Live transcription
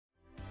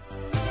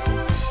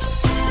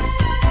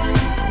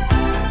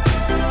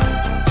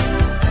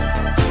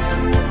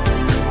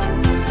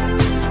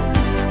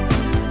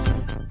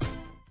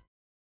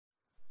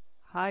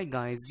Hi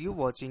guys, you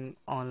watching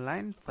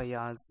online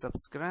Fayaz.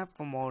 Subscribe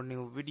for more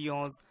new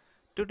videos.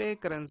 Today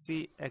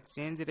currency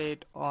exchange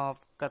rate of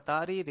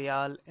Qatari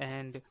Riyal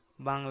and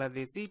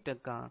Bangladeshi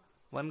Taka.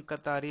 1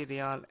 Qatari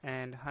Riyal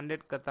and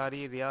 100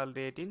 Qatari Riyal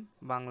rate in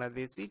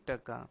Bangladeshi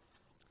Taka.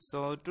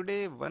 So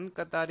today 1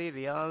 Qatari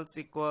Riyals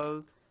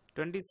equal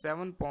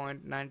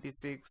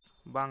 27.96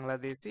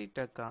 Bangladeshi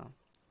Taka.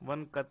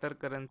 1 Qatar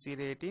currency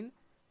rate in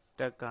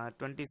Taka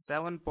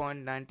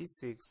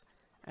 27.96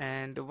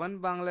 and 1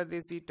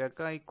 Bangladeshi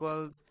Taka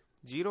equals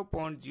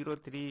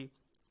 0.03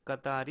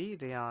 Qatari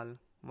Riyal.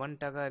 1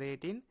 Taka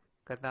rate in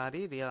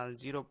Qatari Riyal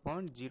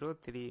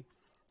 0.03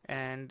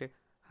 and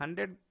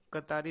 100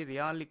 Qatari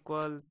Riyal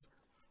equals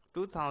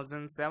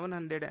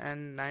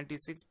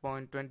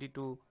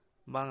 2796.22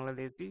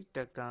 Bangladeshi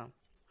Taka.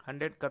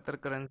 100 Qatar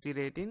currency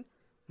rate in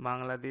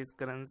Bangladesh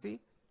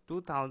currency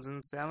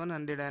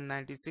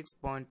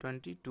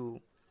 2796.22.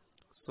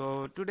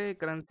 So today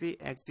currency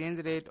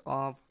exchange rate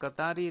of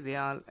Qatari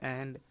Riyal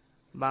and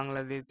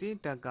Bangladeshi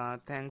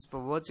Taka. Thanks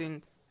for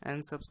watching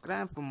and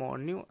subscribe for more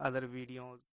new other videos.